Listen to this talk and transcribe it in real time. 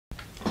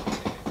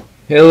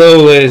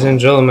Hello, ladies and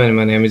gentlemen,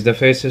 my name is the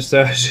Faces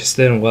Just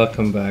and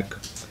welcome back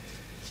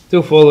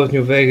to Fallout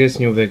New Vegas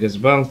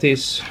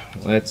Bounties.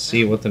 Let's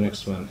see what the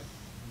next one.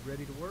 You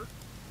ready to work?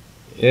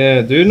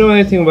 Yeah, do you know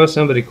anything about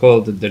somebody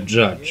called the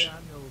Judge? Yeah,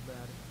 I know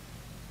about it.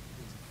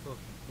 He's a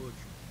fucking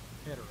butcher.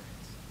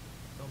 Heterodox.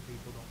 Some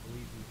people don't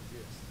believe he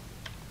exists.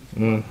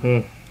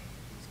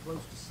 He's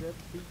close to 7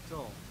 feet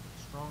tall,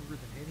 stronger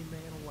than any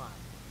man alive.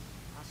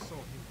 I saw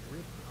him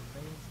rip a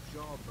man's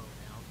jawbone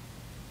out,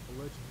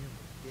 bludgeon him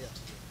to death.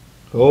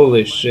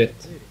 Holy shit.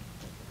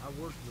 I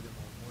worked with him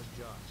on one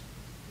job.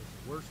 It's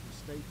the worst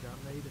mistake I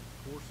made in the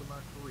course of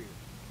my career.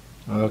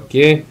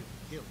 Okay.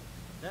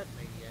 That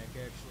maniac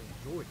actually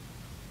enjoyed it.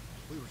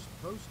 We were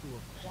supposed to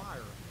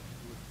acquire a man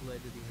who had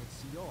fled to the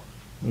NCR.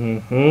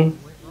 It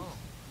went wrong.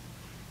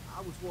 I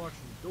was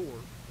watching the door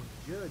when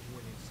the judge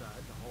went inside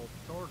to haul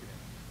the target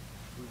out.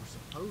 We were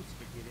supposed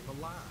to get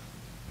him alive.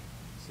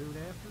 Soon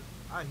after,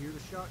 I hear the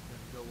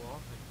shotgun go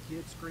off and the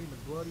kid screaming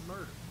bloody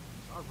murder.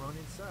 So I run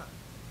inside.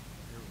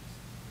 There was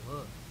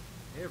blood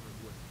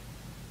everywhere.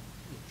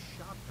 He had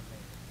shot the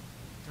man.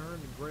 He turned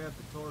and grabbed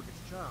the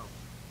target's child,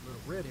 little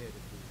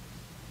redheaded boy.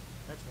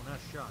 That's when I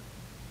shot him.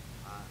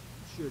 I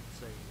should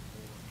say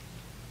anymore.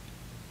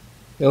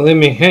 You leave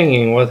me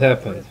hanging, what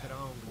happened?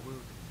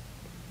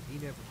 He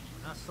never.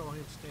 I saw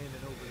him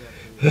standing over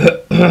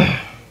that boy.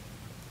 At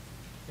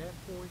that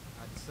point,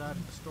 I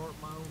decided to start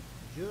my own.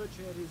 The judge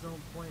had his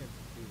own plans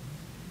of doing.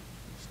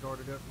 He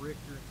started up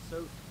Richter and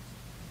Associates.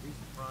 He's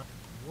the front.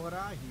 From what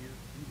I hear,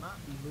 he might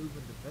be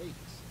moving to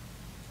Vegas.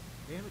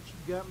 Damn it, you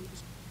got me.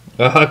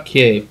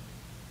 Okay.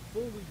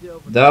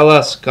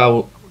 Dallas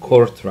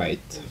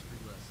Courtright.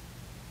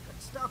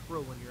 Stop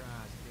rolling your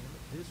eyes, damn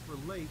it. This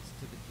relates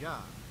to the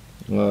job.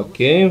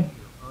 Okay.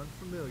 You're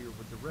unfamiliar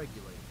with the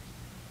regulators.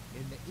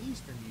 In the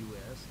eastern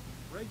U.S.,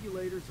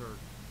 regulators are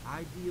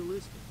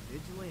idealistic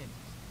vigilantes,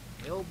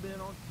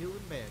 hell-bent on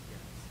killing bad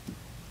guys.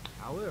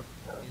 However,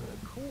 in the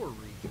core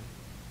region,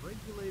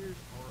 regulators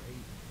are a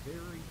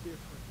very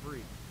different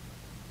breed.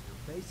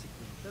 They're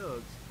basically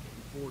thugs who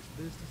force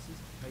businesses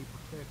to pay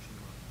protection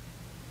money.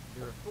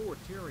 They're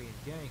authoritarian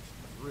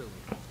gangsters,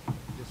 really.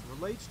 This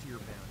relates to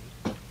your bounty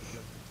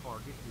because the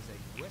target is a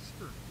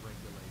Western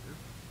regulator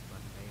by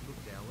the name of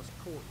Dallas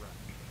Courtright.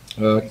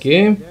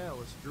 Okay.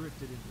 Dallas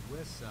drifted into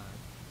West Side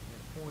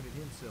and appointed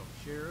himself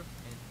sheriff,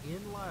 and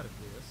in light of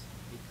this,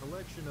 a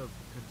collection of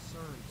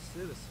concerned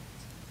citizens.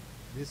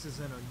 This is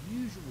an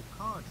unusual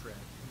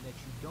contract in that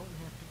you don't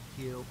have to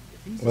kill.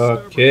 If he's a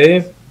stubborn,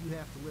 you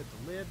have to let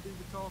the lead do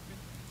the talking.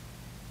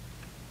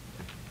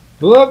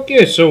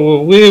 Okay,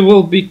 so we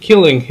will be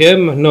killing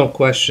him, no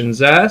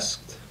questions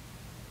asked.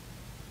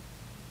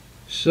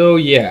 So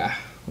yeah,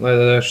 let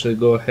us actually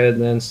go ahead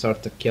and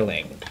start the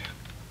killing.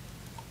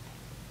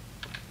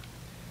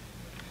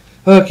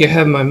 Okay, I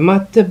have my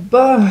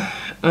mateba,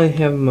 I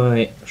have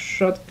my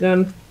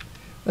shotgun.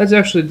 Let's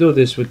actually do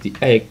this with the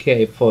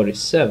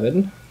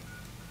AK-47.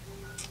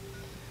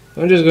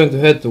 I'm just going to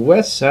head to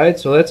West Side,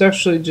 so let's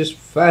actually just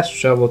fast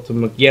travel to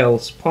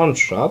Miguel's pawn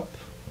shop.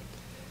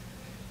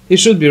 He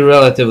should be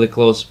relatively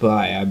close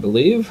by, I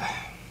believe.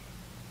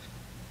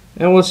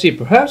 And we'll see,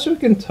 perhaps we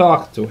can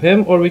talk to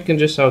him, or we can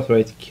just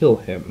outright kill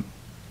him.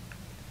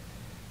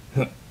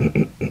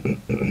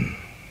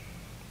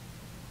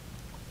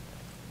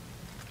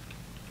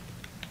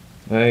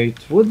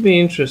 It would be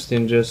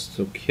interesting just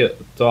to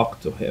talk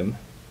to him.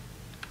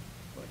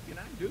 What can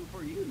I do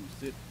for you,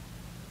 Sid?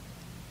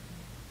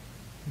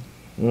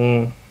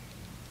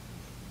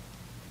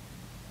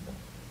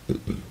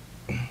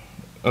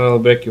 I'll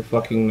break your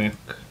fucking neck.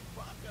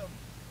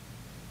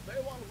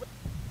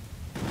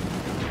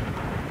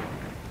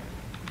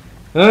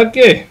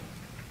 Okay.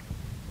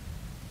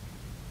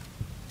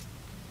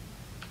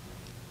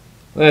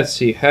 Let's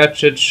see,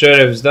 hatchet,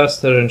 sheriff's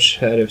duster, and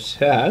sheriff's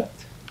hat.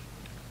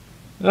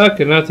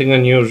 Okay, nothing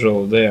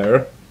unusual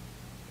there.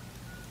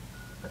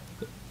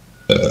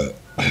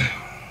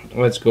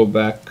 Let's go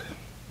back.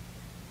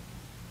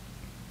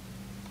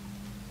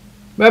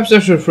 Perhaps I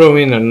should throw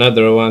in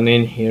another one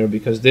in here,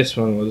 because this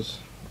one was...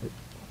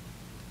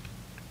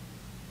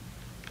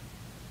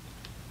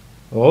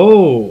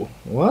 Oh,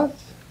 what?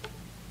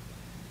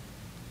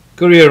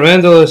 Courier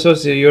Randall,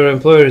 associate, your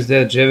employer is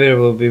dead. Javier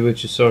will be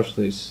with you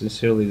shortly.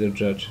 Sincerely, the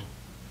judge.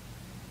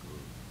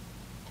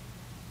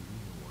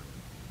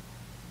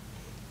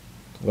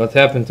 What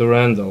happened to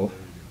Randall?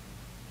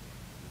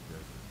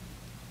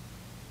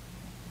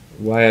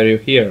 Why are you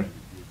here?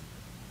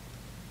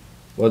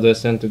 What do I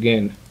stand to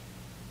gain?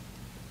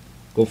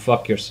 Go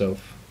fuck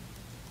yourself.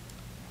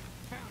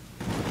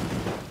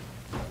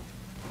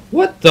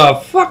 What the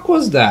fuck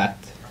was that?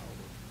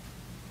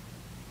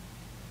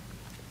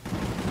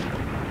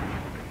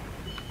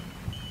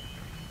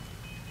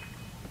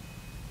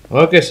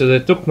 Okay, so they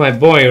took my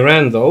boy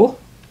Randall.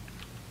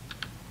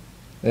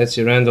 Let's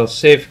see, Randall's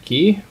safe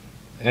key.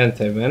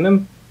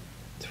 Anti-venom.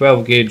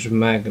 12 gauge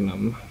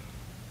magnum.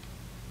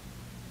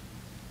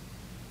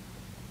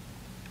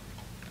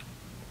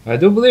 I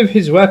do believe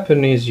his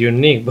weapon is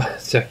unique,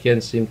 but I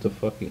can't seem to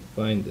fucking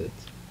find it.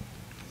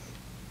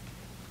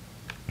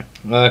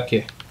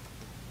 Okay.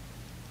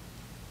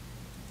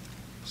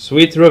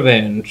 Sweet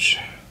Revenge.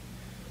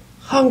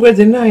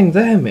 109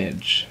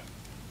 damage.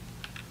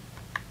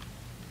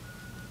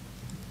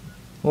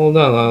 Hold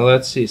on,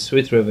 let's see.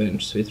 Sweet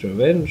Revenge. Sweet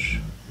Revenge.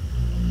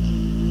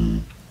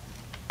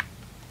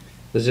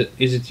 Is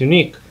it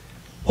unique?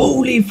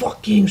 Holy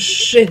fucking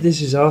shit,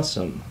 this is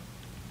awesome.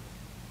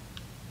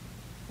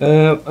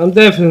 I'm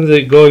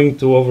definitely going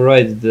to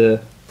override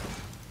the...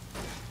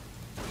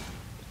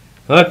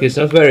 Okay, it's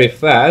not very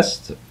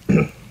fast.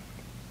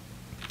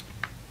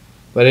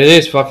 But it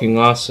is fucking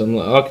awesome.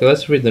 Okay,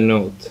 let's read the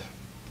note.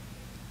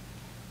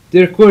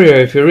 Dear Courier,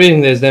 if you're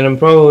reading this, then I'm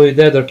probably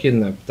dead or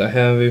kidnapped. I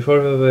have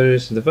informed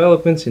various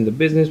developments in the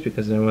business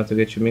because I don't want to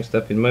get you mixed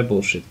up in my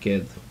bullshit,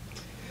 kid.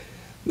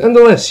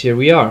 Nonetheless, here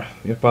we are.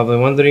 You're probably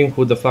wondering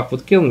who the fuck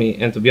would kill me,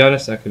 and to be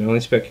honest, I can only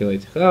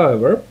speculate.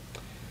 However,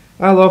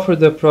 I'll offer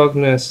the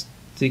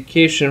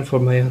prognostication for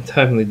my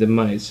untimely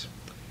demise.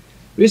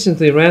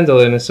 Recently, Randall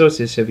and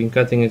Associates have been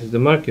cutting into the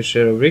market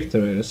share of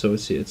Richter and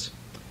Associates.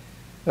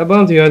 A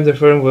bounty hunter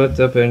firm with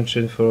a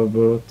penchant for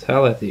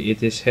brutality.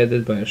 It is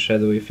headed by a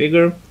shadowy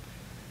figure,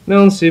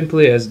 known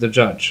simply as the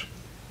Judge.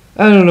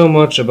 I don't know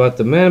much about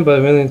the man, but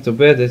I'm willing to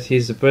bet that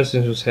he's the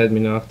person who's had me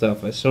knocked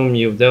off. I assume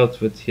you've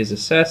dealt with his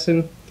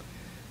assassin,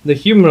 the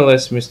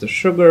humorless Mr.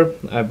 Sugar.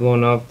 I've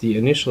blown off the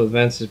initial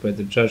advances by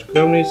the Judge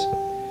cronies,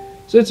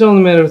 so it's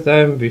only a matter of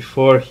time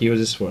before he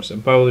uses force.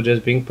 I'm probably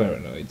just being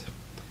paranoid.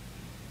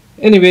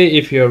 Anyway,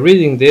 if you're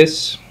reading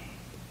this,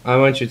 I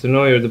want you to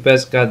know you're the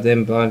best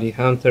goddamn bounty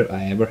hunter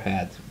I ever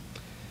had.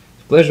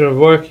 It's a pleasure of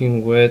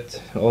working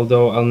with,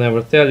 although I'll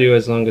never tell you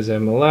as long as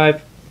I'm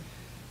alive.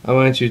 I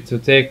want you to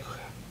take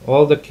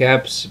all the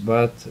caps,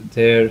 but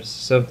there's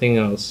something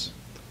else.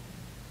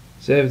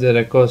 Save that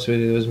I caused with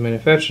it was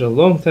manufactured a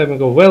long time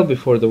ago, well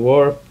before the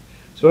war,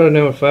 so I'll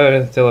never fire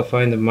it until I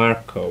find the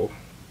Marco.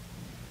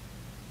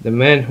 The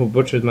man who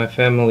butchered my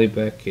family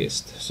back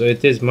east. So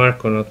it is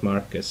Marco, not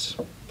Marcus.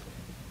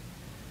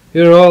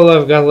 You're all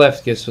I've got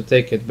left, kid, so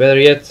take it. Better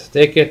yet,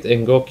 take it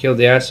and go kill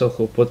the asshole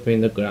who put me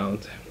in the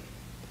ground.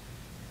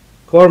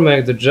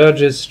 Cormac, the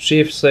Judge's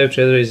chief slave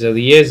trader, is a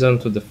liaison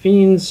to the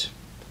fiends.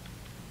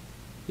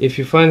 If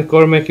you find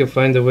Cormac, you'll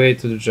find the way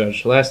to the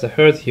Judge. Last I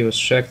heard, he was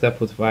shacked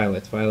up with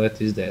Violet. Violet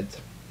is dead.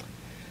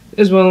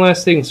 There's one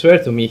last thing. Swear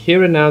to me,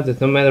 here and now, that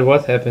no matter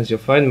what happens, you'll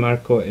find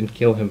Marco and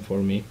kill him for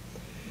me.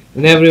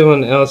 And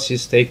everyone else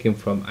he's taken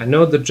from. I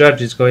know the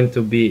Judge is going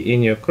to be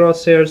in your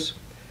crosshairs,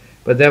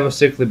 but that was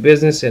strictly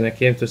business, and I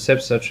came to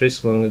accept such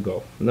risk long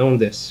ago. Know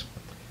this.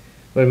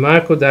 When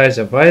Marco dies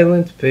a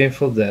violent,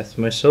 painful death,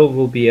 my soul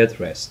will be at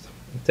rest.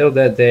 Until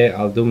that day,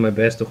 I'll do my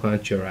best to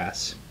hunt your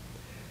ass.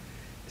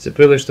 It's a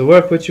privilege to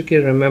work with you,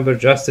 kid. Remember,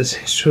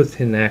 justice is truth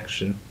in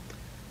action.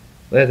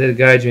 Let it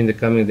guide you in the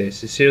coming days.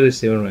 Sincerely,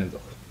 Stephen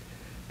Randall.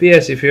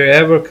 P.S. If you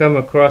ever come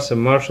across a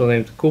marshal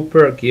named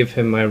Cooper, give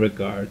him my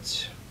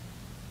regards.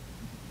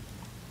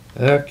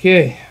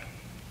 Okay.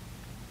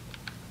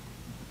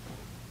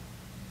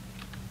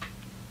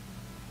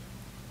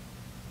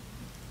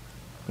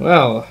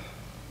 Well,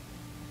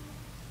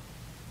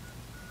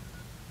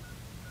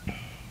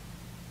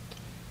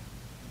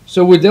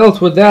 so we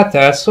dealt with that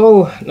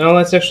asshole. Now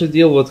let's actually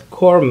deal with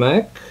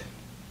Cormac.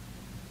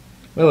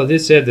 Well, I did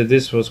say that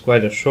this was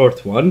quite a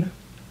short one.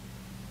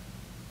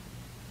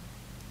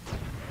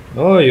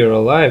 Oh, you're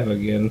alive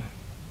again.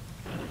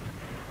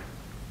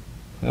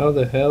 How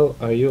the hell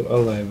are you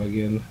alive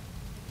again?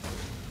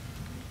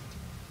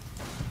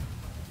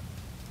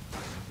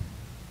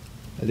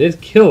 I did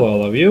kill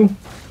all of you.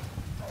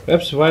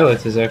 Perhaps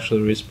Violet has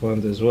actually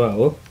respawned as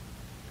well.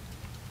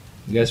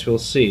 Guess we'll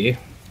see.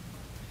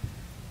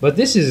 But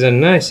this is a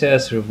nice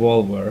ass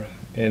revolver,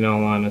 in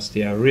all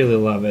honesty. I really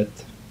love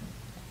it.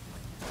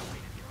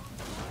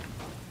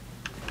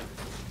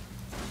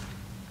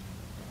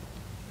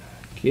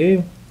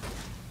 Okay.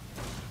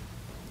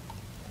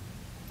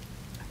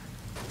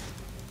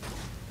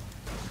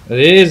 It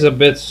is a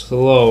bit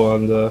slow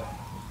on the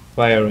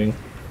firing.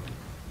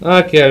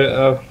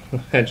 Okay,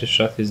 I just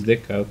shot his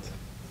dick out.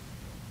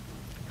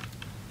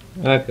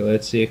 Okay,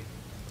 let's see.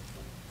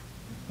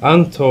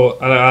 Antor,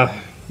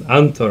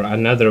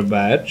 another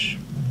badge.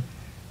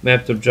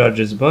 Map to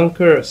Judge's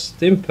bunker.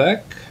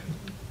 Stimpack.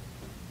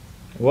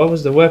 What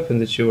was the weapon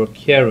that you were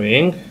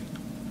carrying?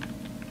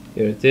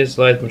 Here it is,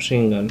 light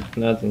machine gun.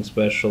 Nothing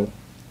special.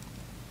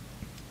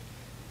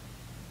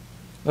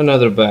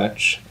 Another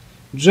badge.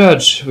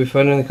 Judge, we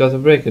finally got a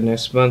break, and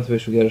next month we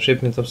should get a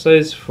shipment of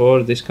slaves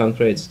for discount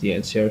rates. The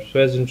NCR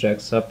present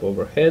jacks up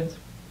overhead.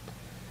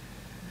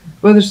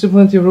 But there's still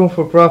plenty of room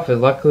for profit.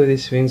 Luckily,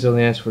 these fiends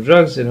only ask for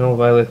drugs, and all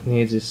Violet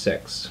needs is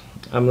sex.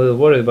 I'm a little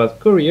worried about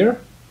Courier.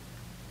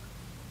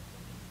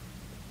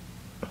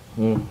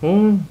 I'm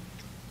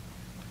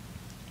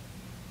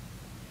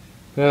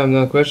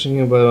not questioning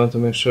you, but I want to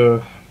make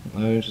sure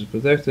our interest is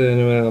protected.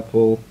 Anyway, I'll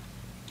pull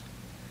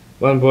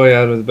one boy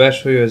out of the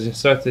batch for you as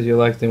instructed. You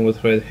liked him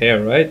with red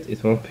hair, right?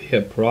 It won't be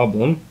a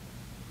problem.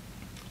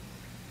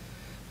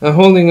 I'm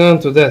holding on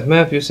to that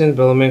map you sent,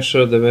 but I'll make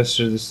sure the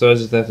messenger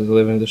destroys it after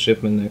delivering the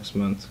shipment next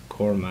month.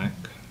 Cormac.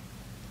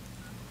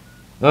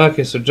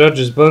 Okay, so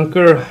Judge's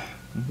bunker.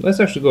 Let's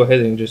actually go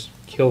ahead and just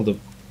kill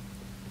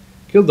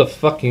the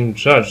fucking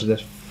judge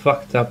that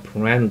fucked up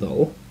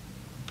Randall.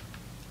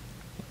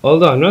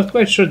 Although I'm not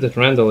quite sure that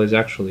Randall is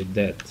actually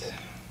dead.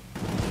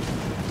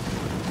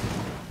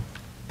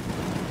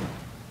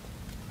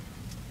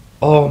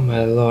 Oh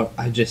my lord,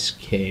 I just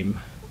came.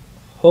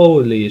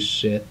 Holy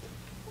shit.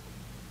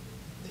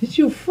 Did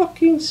you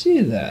fucking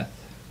see that?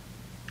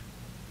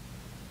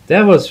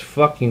 That was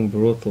fucking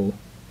brutal.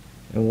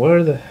 And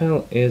where the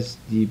hell is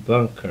the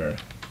bunker?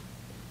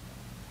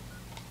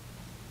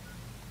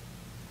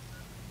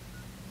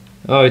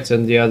 Oh, it's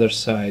on the other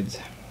side.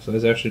 So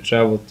let's actually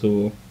travel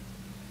to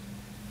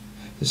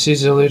the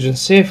Caesar Legion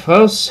safe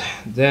house,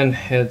 then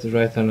head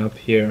right on up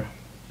here.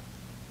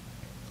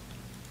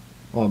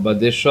 Oh, but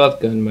this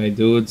shotgun, my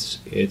dudes,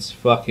 it's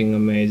fucking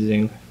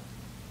amazing.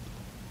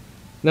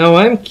 Now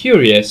I'm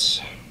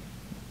curious.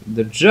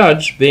 The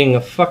judge, being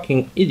a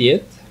fucking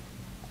idiot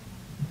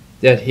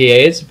that he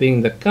is,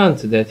 being the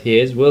cunt that he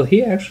is, will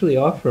he actually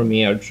offer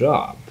me a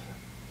job?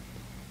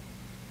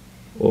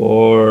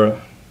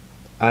 Or,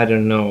 I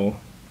don't know.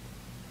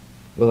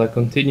 Will I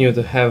continue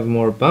to have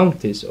more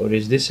bounties, or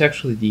is this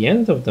actually the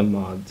end of the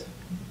mod?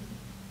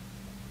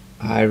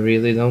 I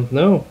really don't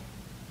know.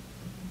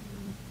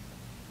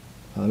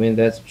 I mean,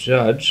 that's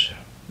judge.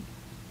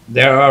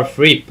 There are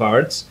 3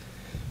 parts,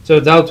 so I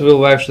doubt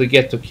we'll actually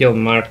get to kill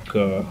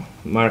Marco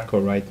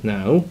right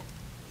now.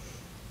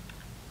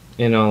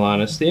 In all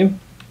honesty.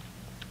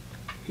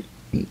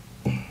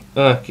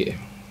 Okay.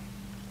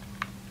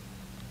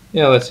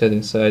 Yeah, let's head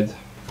inside.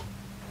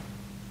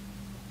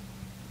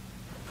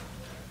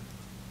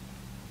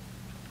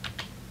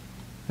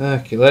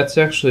 Okay, let's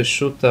actually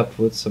shoot up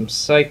with some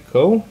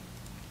Psycho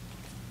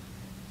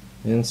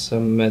and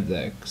some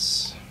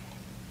medics.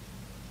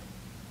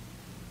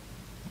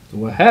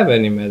 Do I have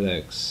any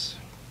medics?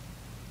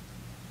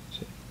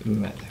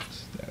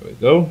 Medics, there we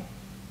go.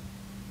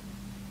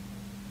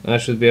 I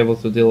should be able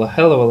to deal a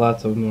hell of a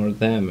lot of more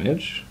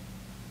damage.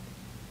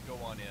 Go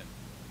on in.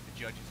 The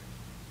judge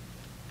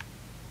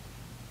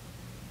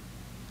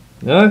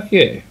is...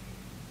 Okay.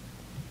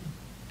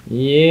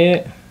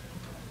 Yeah.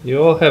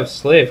 You all have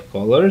slave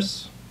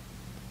collars.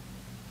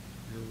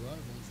 Your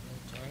arrival's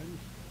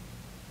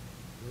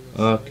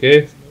well timed.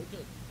 Okay.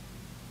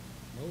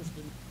 Most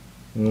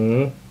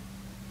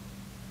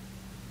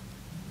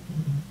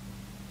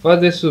Thought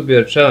this would be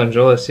a challenge.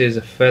 All I see is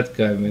a fat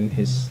guy with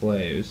his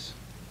slaves.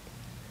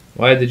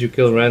 Why did you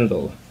kill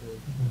Randall?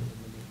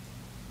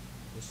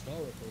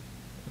 historical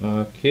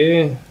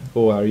Okay.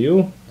 Who are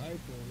you?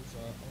 titles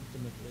are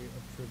ultimately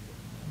a trivial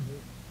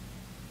matter.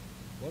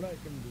 What I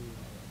can do,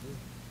 however,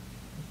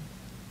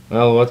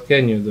 Well, what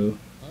can you do?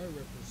 I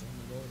represent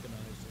an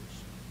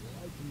organization of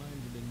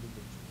like-minded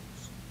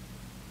individuals.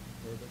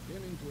 We're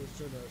beginning to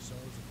assert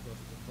ourselves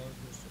across the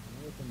carcass of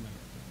North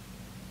America.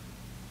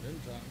 In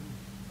time,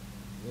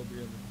 we'll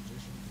be in a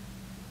position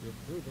to have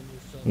proven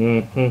yourself.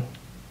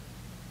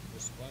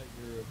 Despite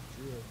your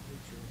obdurate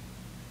nature,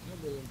 I'm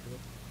willing to...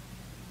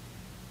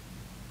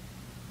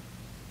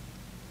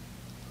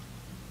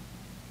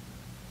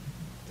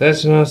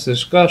 That's no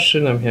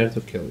discussion. I'm here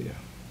to kill you.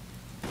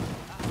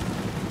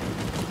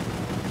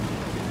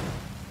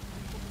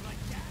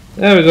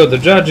 There we go. The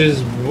judge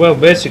is, well,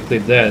 basically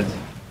dead.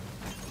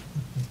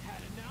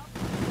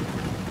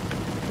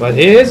 But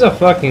he is a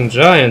fucking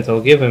giant,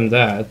 I'll give him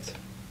that.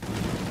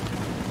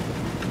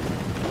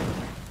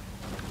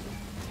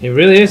 He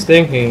really is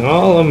taking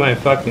all of my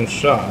fucking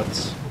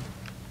shots.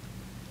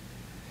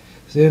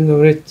 The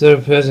Ritter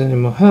present in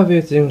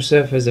Mojave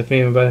himself as a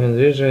female battle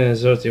region and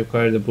is also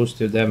required to boost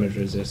your damage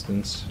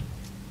resistance.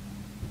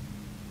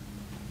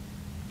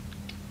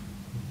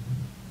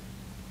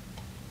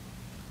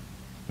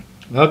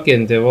 Okay,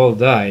 and they've all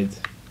died.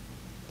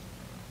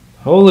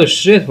 Holy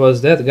shit,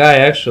 was that guy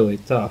actually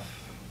tough.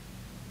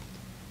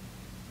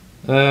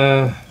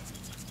 Okay.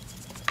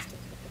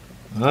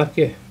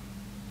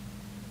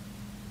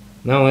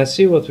 Now let's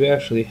see what we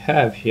actually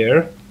have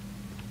here.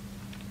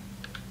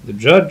 The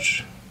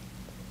judge.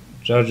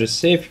 Judge's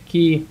safe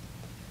key.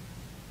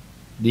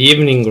 The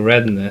evening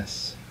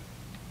redness.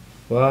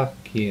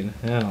 Fucking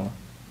hell.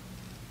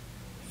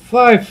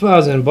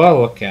 5,000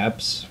 bottle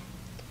caps.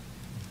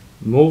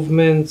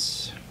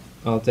 Movements.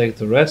 I'll take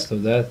the rest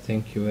of that,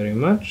 thank you very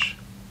much.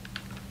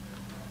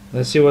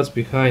 Let's see what's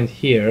behind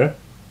here.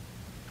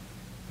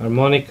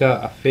 Harmonica,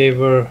 a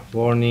favor,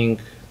 warning,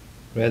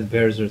 Red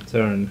Bear's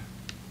return.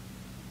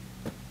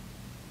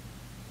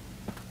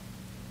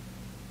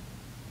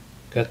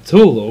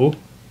 Cthulhu.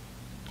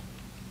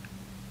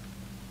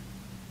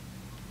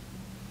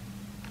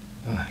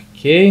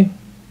 Okay.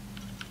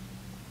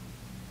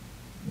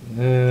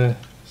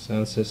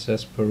 Sunset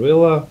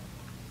Sarsaparilla.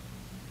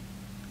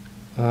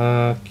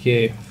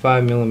 Okay,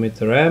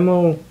 5mm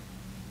ammo.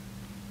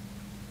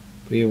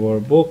 Pre-war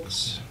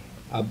books.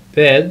 A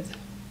bed.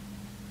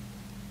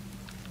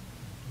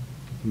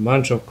 A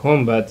bunch of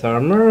combat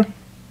armor.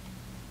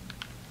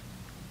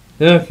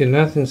 Okay,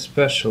 nothing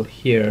special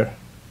here.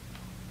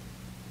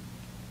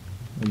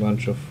 A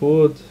bunch of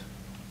food.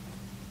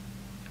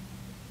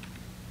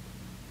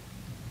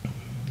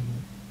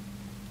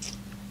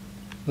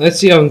 Let's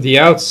see on the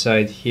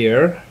outside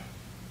here.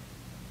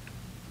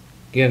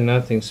 Again,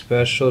 nothing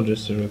special,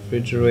 just a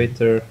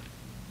refrigerator.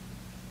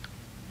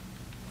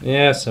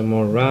 Yeah, some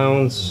more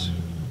rounds.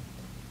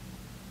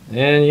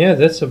 And yeah,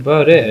 that's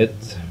about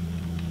it.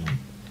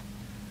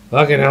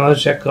 Okay, now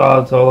let's check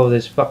out all of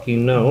these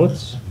fucking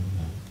notes.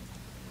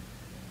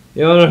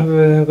 The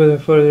owner of the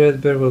for the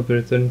Red Bear will be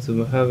returning to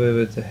Mojave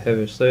with the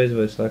heavy slaves,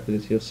 but it's likely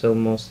that he'll sell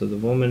most of the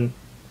women.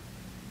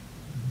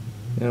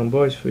 Young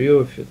boys, for you,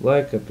 if you'd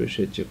like, I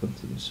appreciate your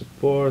continued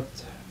support.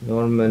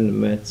 Norman,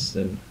 Metz,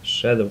 and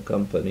Shadow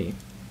Company.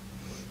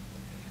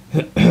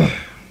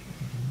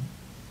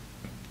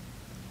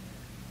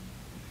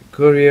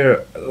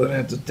 Courier, I don't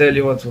have to tell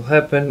you what will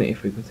happen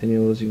if we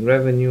continue losing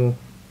revenue.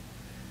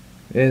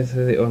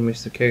 Anthony or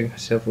Mr. King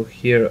himself will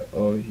hear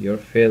of your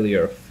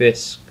failure.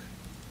 Fisk.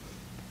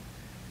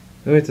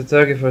 With the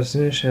target for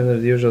finish under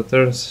the usual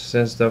terms,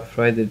 since Doc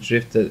Friday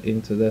drifted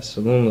into the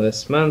saloon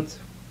last month.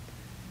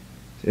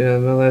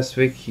 Last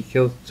week he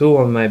killed 2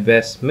 of my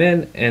best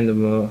men, and the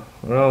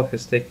morale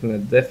has taken a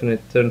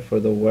definite turn for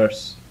the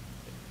worse.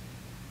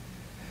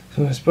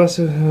 So as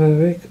possible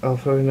week, I'll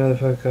throw another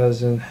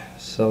 5,000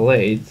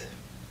 Salade.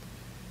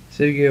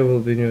 Sergei will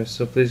be new,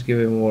 so please give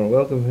him a warm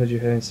welcome. Heard you're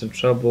having some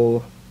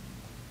trouble.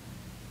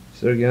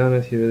 Sergei on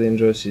it, he really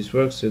enjoys his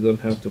work, so you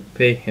don't have to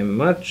pay him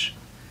much.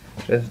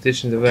 Try to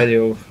teach him the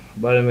value of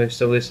bottom. If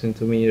stopped listening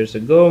to me years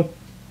ago.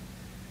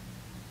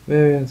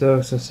 Maybe I'll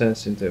talk some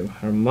sense into him.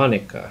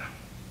 Harmonica.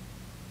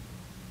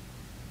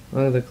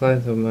 One of the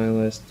clients of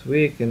mine last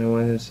week, and I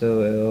wanted to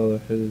sell it all. I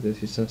heard that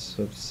he's some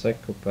sort of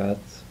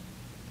psychopath.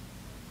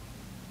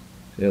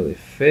 Really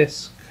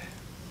Fisk.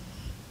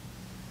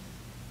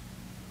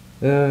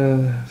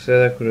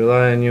 Said I could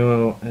rely on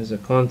you as a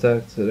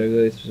contact. The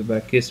regulators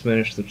back Kiss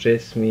managed to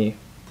chase me.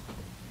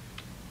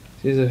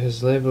 Caesar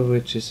his label,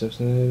 which is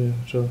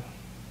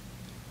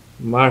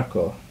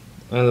Marco.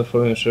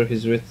 I'm sure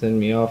he's written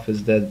me off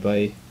as dead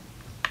by.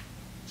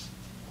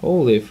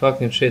 Holy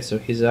fucking shit, so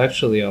he's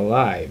actually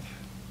alive.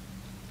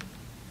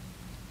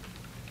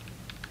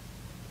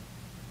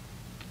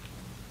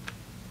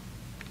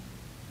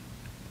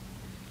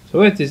 So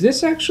wait, is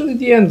this actually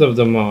the end of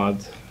the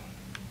mod?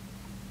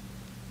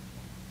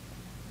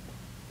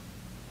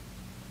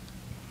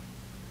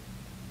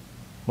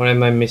 Or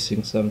am I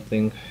missing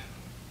something?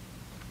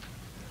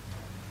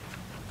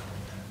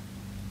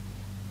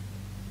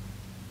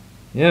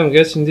 Yeah, I'm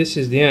guessing this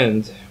is the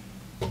end.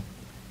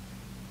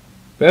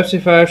 Perhaps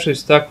if I actually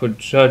stuck with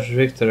Judge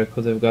Victor, I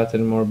could have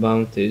gotten more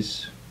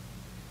bounties.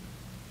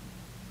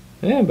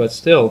 Yeah, but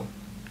still.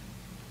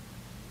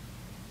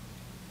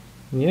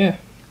 Yeah.